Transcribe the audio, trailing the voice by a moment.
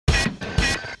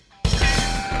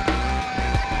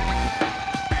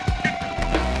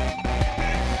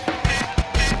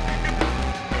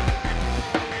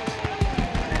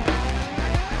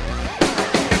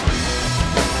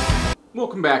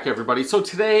Welcome back, everybody. So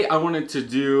today I wanted to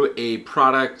do a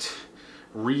product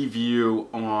review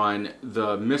on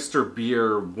the Mr.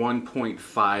 Beer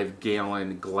 1.5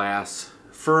 gallon glass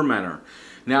fermenter.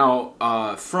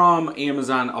 Now from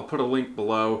Amazon, I'll put a link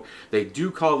below. They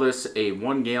do call this a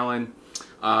 1 gallon,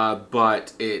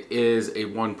 but it is a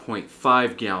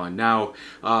 1.5 gallon. Now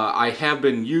I have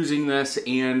been using this,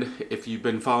 and if you've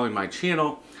been following my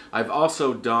channel, I've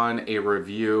also done a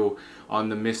review on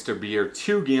the Mr. Beer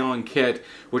 2 gallon kit,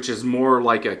 which is more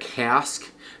like a cask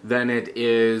than it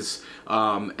is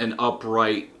an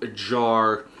upright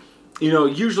jar. You know,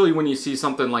 usually when you see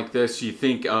something like this, you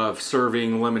think of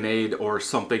serving lemonade or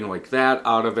something like that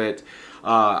out of it.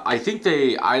 I think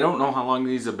I don't know how long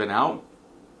these have been out,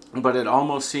 but it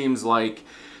almost seems like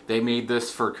they made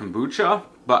this for kombucha,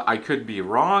 but I could be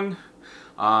wrong.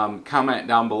 Comment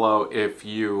down below if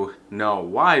you know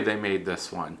why they made this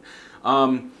one.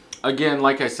 Again,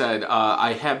 like I said,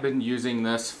 I have been using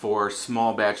this for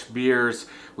small batch beers.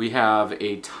 We have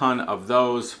a ton of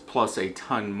those, plus a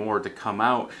ton more to come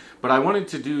out. But I wanted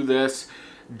to do this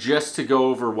just to go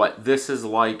over what this is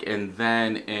like, and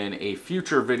then in a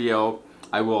future video,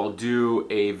 I will do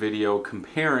a video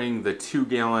comparing the 2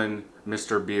 gallon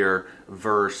Mr. Beer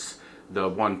versus the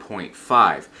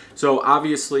 1.5. So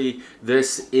obviously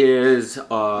this is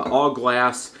all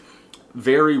glass,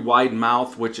 very wide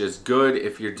mouth, which is good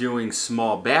if you're doing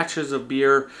small batches of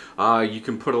beer. You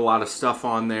can put a lot of stuff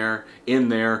in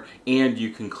there, and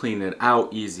you can clean it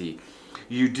out easy.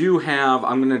 You do have,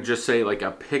 I'm gonna just say, like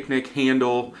a picnic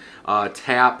handle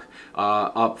tap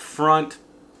up front.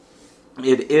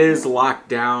 It is locked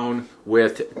down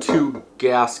with 2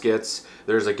 gaskets.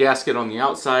 There's a gasket on the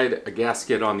outside, a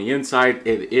gasket on the inside.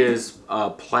 It is a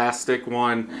plastic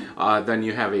one. Then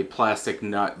you have a plastic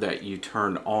nut that you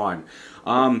turn on.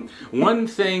 One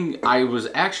thing, I was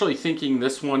actually thinking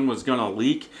this one was gonna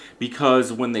leak,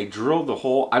 because when they drilled the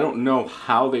hole, I don't know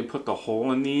how they put the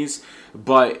hole in these,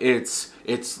 but it's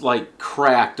like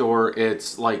cracked, or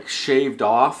it's like shaved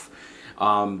off.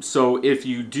 So if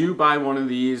you do buy one of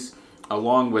these,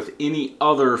 along with any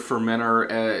other fermenter,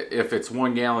 if it's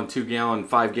 1 gallon, 2 gallon,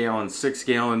 5 gallons, 6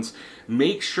 gallons,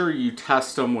 make sure you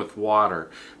test them with water.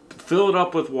 Fill it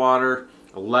up with water,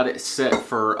 let it sit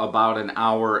for about an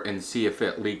hour, and see if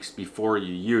it leaks before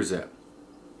you use it.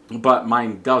 But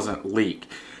mine doesn't leak.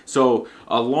 So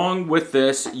along with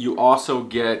this, you also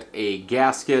get a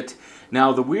gasket.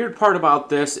 Now the weird part about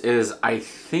this is I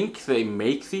think they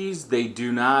make these, they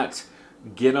do not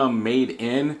get them made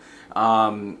in.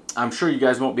 I'm sure you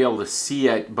guys won't be able to see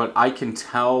it, but I can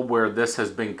tell where this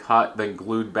has been cut, then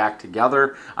glued back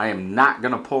together. I am not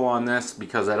going to pull on this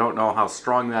because I don't know how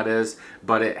strong that is,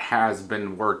 but it has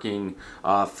been working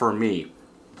for me.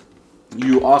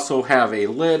 You also have a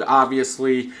lid,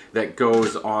 obviously, that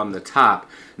goes on the top.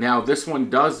 Now this one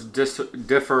does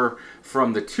differ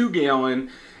from the 2 gallon,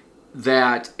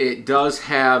 that it does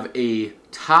have a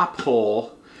top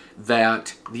hole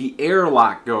that the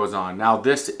airlock goes on. Now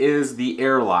this is the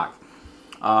airlock.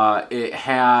 It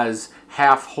has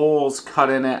half holes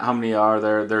cut in it. How many are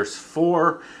there? There's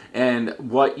 4, and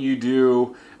what you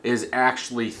do is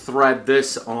actually thread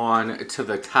this on to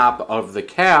the top of the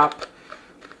cap,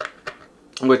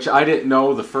 which I didn't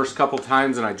know the first couple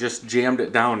times, and I just jammed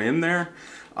it down in there.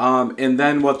 And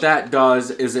then what that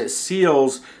does is it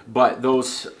seals, but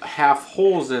those half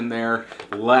holes in there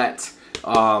let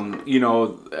you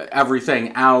know,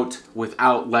 everything out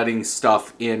without letting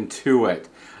stuff into it.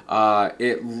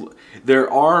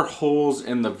 There are holes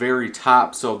in the very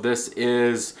top, so this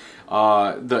is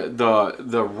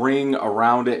the ring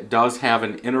around it does have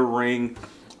an inner ring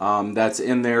that's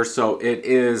in there, so it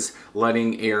is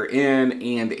letting air in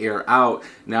and air out.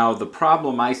 Now the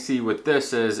problem I see with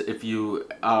this is if you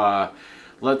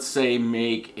let's say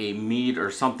make a mead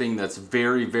or something that's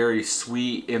very, very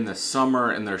sweet in the summer,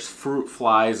 and there's fruit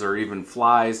flies or even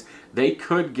flies, they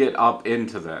could get up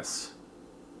into this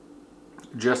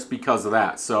just because of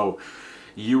that. So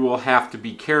you will have to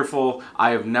be careful. I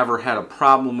have never had a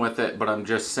problem with it, but I'm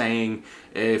just saying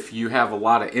if you have a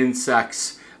lot of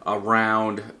insects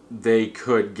around, they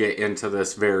could get into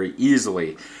this very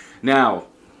easily. Now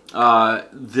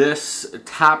this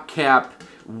top cap,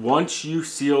 once you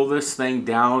seal this thing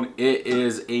down, it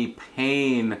is a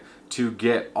pain to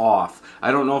get off.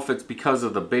 I don't know if it's because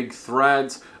of the big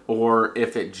threads, or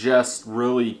if it just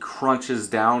really crunches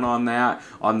down on that,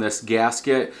 on this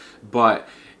gasket, but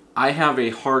I have a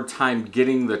hard time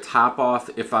getting the top off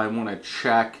if I want to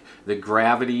check the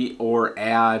gravity or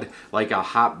add like a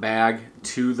hot bag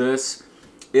to this.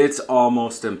 It's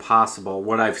almost impossible.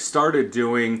 What I've started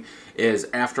doing is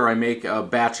after I make a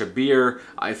batch of beer,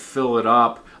 I fill it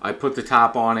up, I put the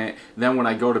top on it. Then when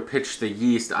I go to pitch the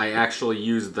yeast, I actually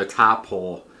use the top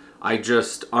hole. I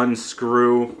just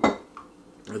unscrew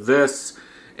this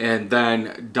and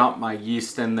then dump my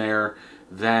yeast in there.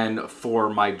 Then for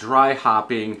my dry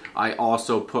hopping, I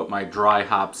also put my dry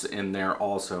hops in there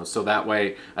also. So that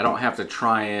way I don't have to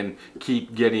try and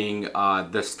keep getting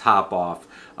this top off.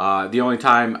 The only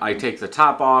time I take the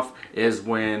top off is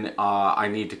when I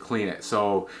need to clean it.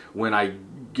 So when I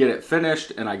get it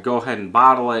finished and I go ahead and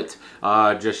bottle it,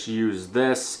 just use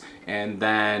this, and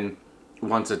then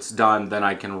once it's done, then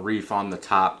I can reef on the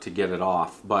top to get it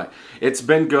off. But it's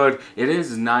been good. It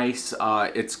is nice.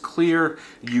 It's clear.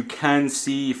 You can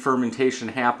see fermentation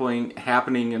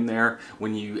happening in there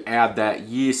when you add that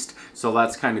yeast. So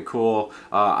that's kind of cool.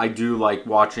 I do like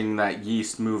watching that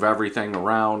yeast move everything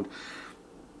around.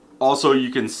 Also,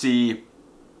 you can see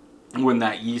when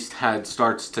that yeast head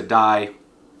starts to die.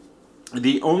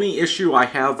 The only issue I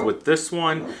have with this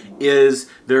one is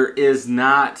there is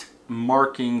not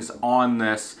markings on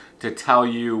this to tell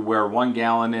you where 1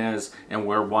 gallon is and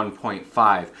where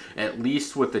 1.5. At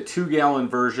least with the 2-gallon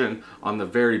version, on the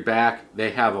very back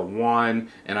they have a 1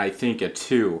 and I think a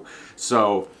 2.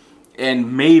 So,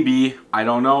 and maybe, I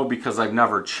don't know because I've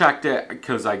never checked it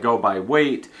because I go by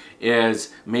weight,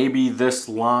 is maybe this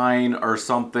line or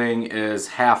something is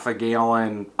half a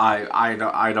gallon. I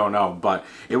don't know, but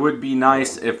it would be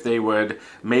nice if they would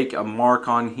make a mark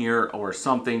on here or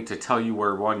something to tell you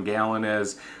where 1 gallon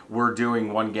is. We're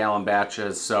doing 1 gallon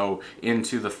batches, so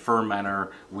into the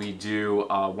fermenter we do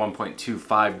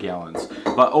 1.25 gallons.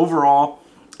 But overall,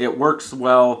 it works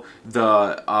well.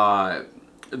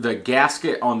 The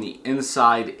gasket on the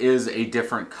inside is a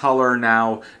different color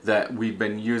now that we've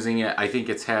been using it. I think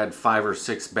it's had 5 or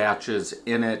 6 batches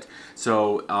in it,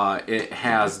 so it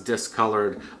has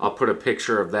discolored. I'll put a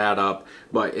picture of that up,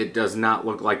 but it does not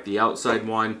look like the outside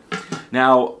one.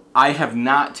 Now, I have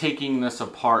not taken this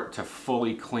apart to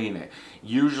fully clean it.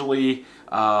 Usually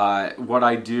what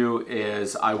I do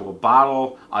is I will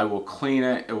bottle, I will clean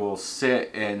it, it will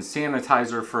sit in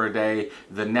sanitizer for a day.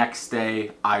 The next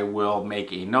day I will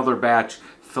make another batch,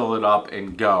 fill it up,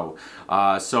 and go.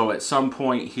 So at some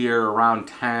point here, around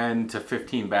 10 to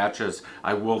 15 batches,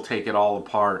 I will take it all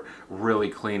apart, really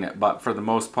clean it. But for the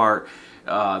most part,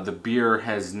 the beer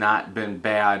has not been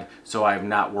bad, so I'm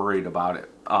not worried about it.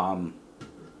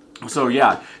 So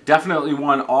yeah, definitely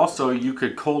one. Also, you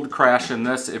could cold crash in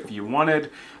this if you wanted.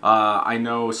 I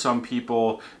know some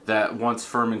people that once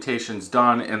fermentation's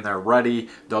done and they're ready,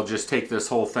 they'll just take this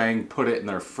whole thing, put it in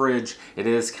their fridge. It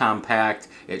is compact.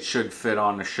 It should fit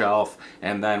on a shelf.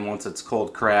 And then once it's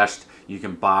cold crashed, you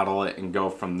can bottle it and go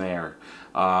from there.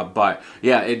 But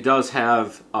yeah, it does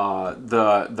have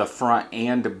the front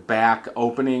and back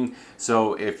opening.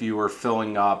 So if you were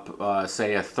filling up,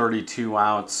 say, a 32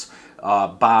 ounce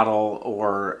bottle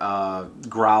or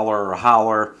growler or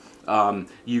howler,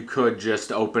 you could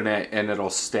just open it and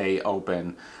it'll stay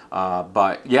open.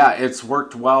 But yeah, it's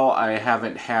worked well. I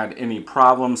haven't had any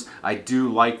problems. I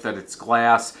do like that it's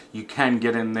glass. You can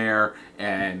get in there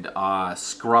and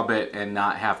scrub it and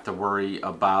not have to worry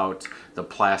about the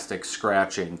plastic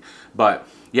scratching. But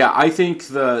yeah, I think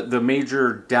the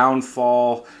major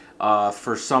downfall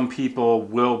for some people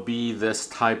will be this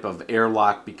type of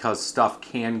airlock, because stuff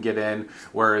can get in,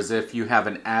 whereas if you have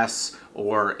an S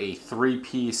or a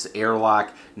 3-piece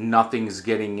airlock, nothing's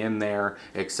getting in there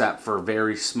except for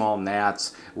very small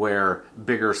gnats where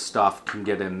bigger stuff can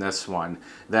get in this one.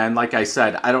 Then, like I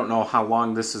said, I don't know how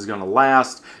long this is going to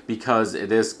last because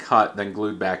it is cut then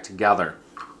glued back together.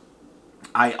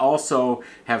 I also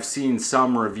have seen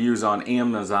some reviews on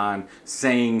Amazon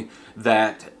saying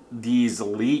that these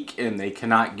leak and they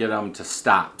cannot get them to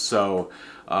stop. So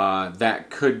that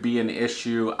could be an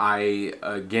issue. I,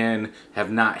 again,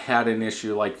 have not had an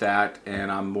issue like that,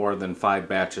 and I'm more than 5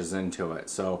 batches into it.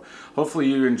 So hopefully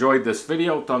you enjoyed this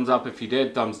video. Thumbs up if you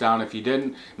did, thumbs down if you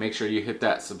didn't. Make sure you hit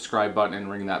that subscribe button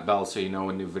and ring that bell so you know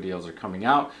when new videos are coming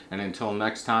out. And until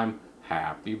next time,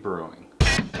 happy brewing.